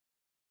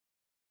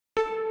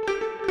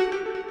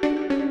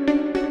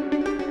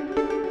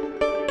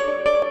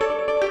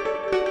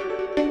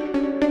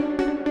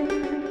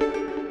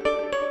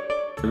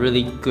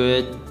really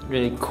good,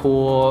 really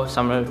cool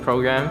summer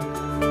program.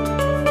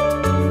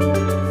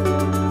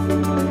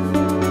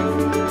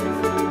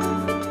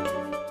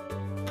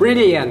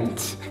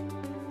 Brilliant!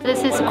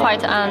 This is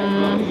quite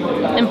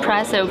an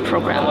impressive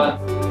program.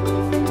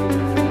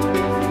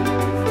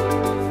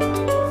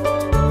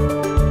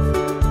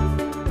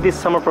 This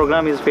summer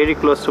program is very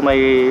close to my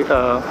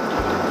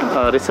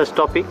research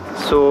topic,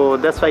 so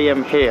that's why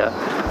I'm here.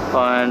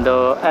 And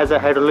as a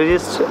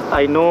hydrologist,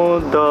 I know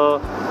the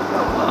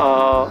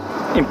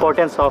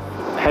importance of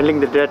handling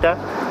the data,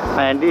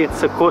 and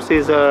its course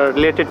is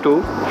related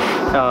to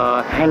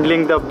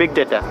handling the big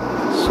data.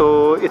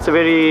 So it's a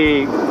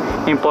very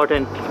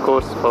important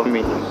course for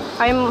me.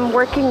 I'm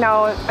working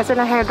now as a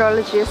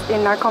hydrologist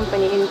in our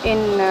company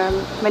in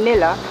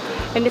Manila,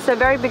 and it's a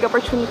very big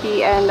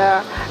opportunity, and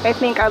I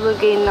think I will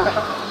gain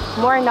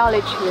more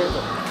knowledge here.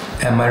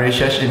 And my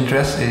research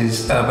interest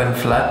is urban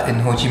flood in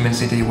Ho Chi Minh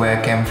City, where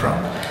I came from.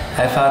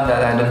 I found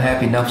that I don't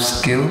have enough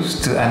skills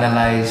to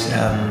analyze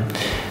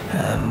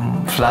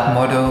flood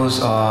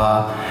models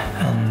or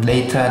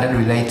data that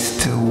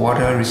relates to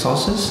water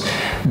resources.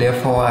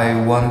 Therefore, I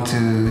want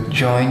to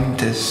join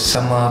this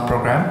summer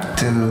program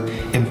to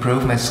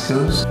improve my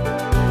skills.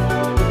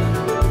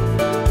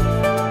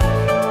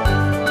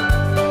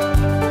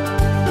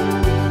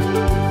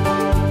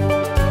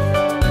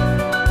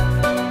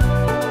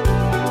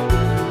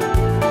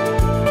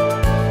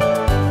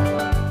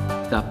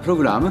 The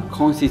program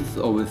consists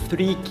of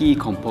three key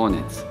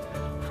components.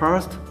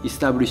 First,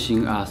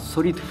 establishing a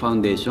solid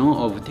foundation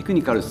of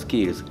technical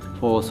skills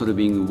for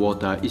solving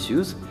water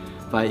issues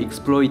by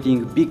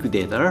exploiting big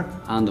data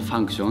and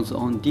functions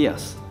on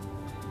DIAS.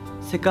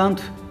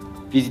 Second,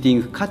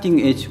 visiting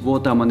cutting-edge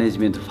water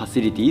management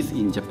facilities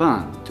in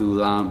Japan to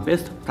learn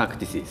best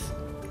practices.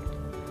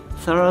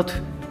 Third,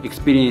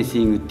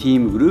 experiencing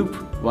team group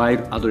while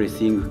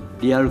addressing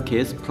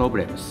real-case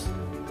problems.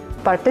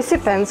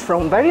 Participants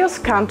from various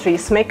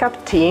countries make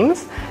up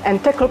teams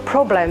and tackle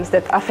problems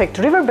that affect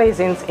river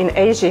basins in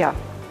Asia.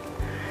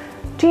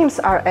 Teams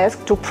are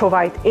asked to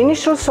provide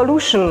initial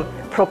solution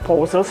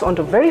proposals on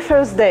the very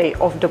first day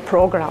of the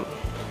program.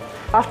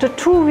 After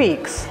 2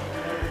 weeks,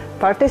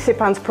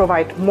 participants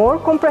provide more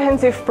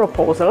comprehensive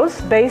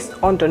proposals based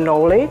on the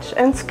knowledge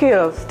and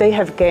skills they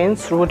have gained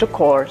through the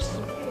course.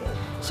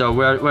 So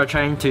we're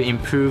trying to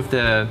improve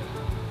the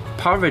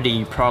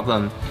poverty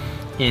problem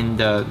in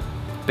the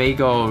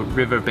Bago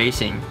River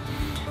Basin.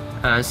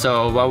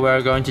 So what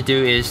we're going to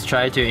do is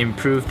try to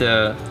improve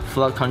the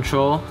flood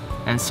control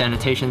and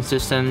sanitation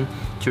system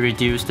to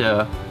reduce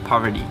the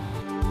poverty.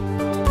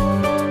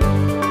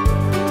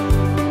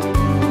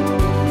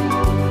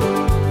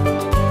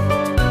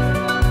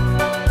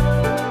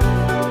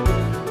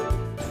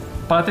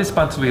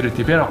 Participants will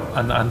develop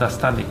an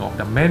understanding of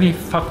the many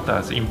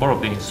factors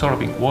involved in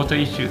solving water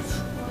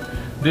issues.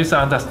 This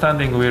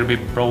understanding will be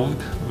broad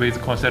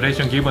with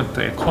consideration given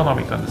to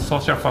economic and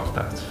social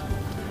factors.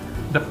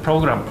 The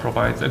program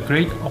provides a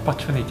great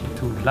opportunity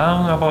to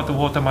learn about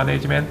water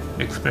management,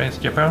 experience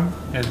Japan,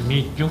 and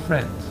meet new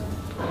friends.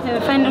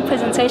 The final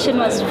presentation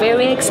was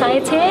very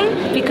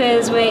exciting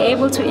because we're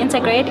able to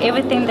integrate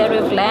everything that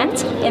we've learned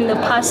in the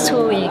past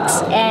 2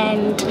 weeks,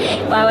 and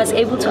I was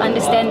able to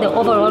understand the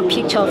overall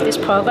picture of this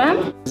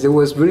program. It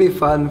was really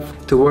fun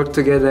to work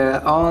together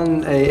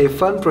on a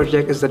fun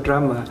project as a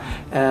drama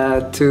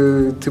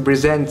to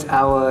present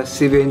our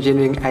civil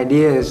engineering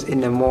ideas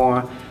in a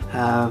more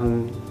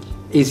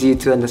easy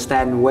to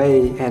understand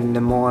way and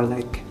a more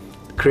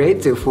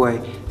creative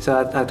way.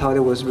 So I thought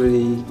it was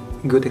really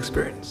good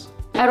experience.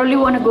 I really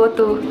want to go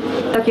to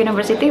Tokyo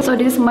University, so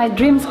this is my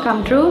dreams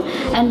come true.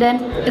 And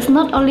then it's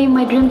not only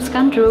my dreams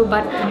come true,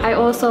 but I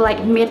also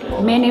meet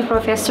many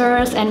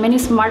professors and many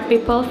smart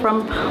people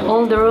from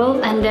all the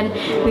world, and then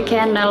we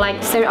can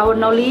share our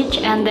knowledge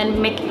and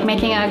then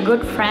making a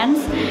good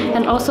friends.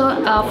 And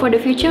also for the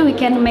future, we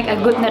can make a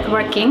good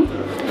networking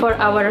for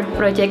our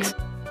projects.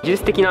 技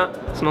術的な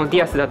その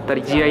DIAS だった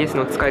り GIS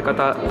の使い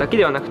方だけ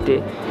ではなく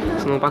て、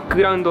そのバック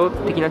グラウンド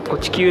的な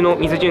地球の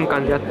水循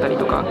環であったり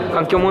とか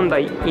環境問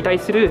題に対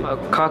する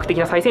科学的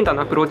な最先端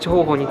のアプローチ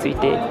方法につい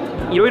て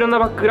いろいろな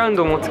バックグラウン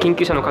ドを持つ研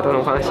究者の方の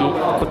お話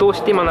を通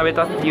して学べ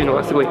たっていうの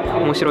がすごい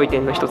面白い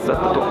点の一つだっ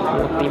たと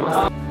思ってい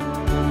ます。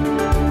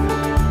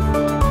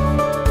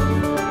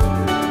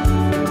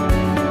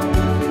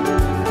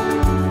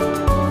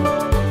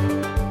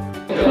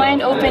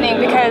Mind-opening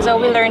because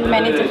we learned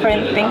many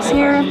different things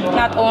here,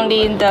 not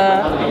only in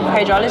the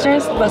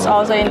hydrologers, but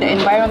also in the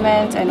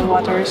environment and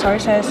water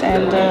resources,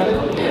 and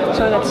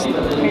so that's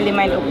really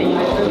mind-opening.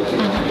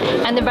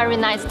 And a very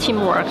nice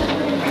teamwork.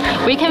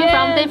 We came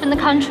from different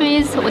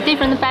countries with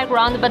different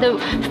backgrounds, but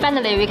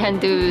finally we can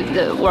do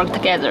the work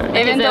together.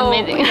 Even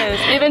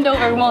though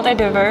we're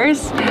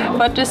multi-diverse,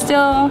 but we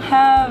still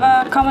have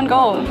a common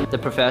goal. The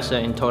professor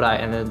in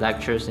Todai and the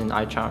lecturers in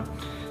ICHARM,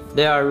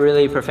 they are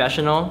really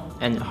professional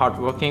and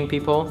hardworking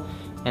people,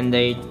 and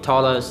they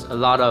taught us a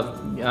lot of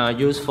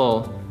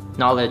useful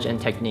knowledge and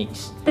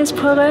techniques. This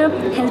program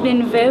has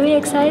been very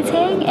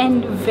exciting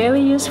and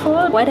very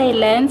useful. What I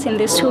learned in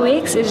these 2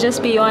 weeks is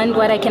just beyond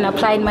what I can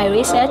apply in my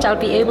research. I'll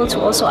be able to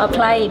also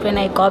apply it when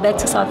I go back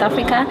to South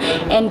Africa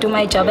and do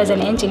my job as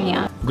an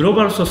engineer.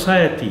 Global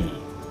society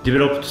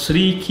developed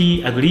 3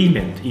 key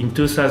agreements in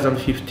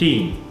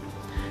 2015: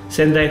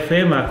 Sendai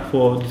Framework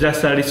for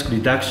Disaster Risk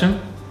Reduction,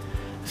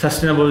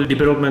 Sustainable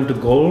Development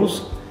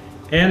Goals,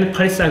 and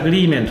Paris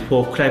Agreement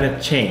for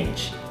Climate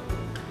Change.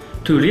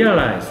 To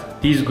realize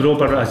this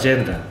global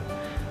agenda,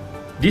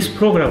 this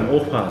program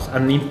offers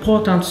an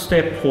important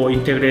step for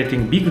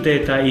integrating big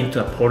data into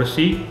a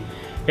policy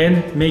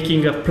and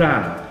making a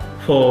plan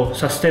for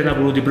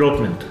sustainable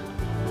development.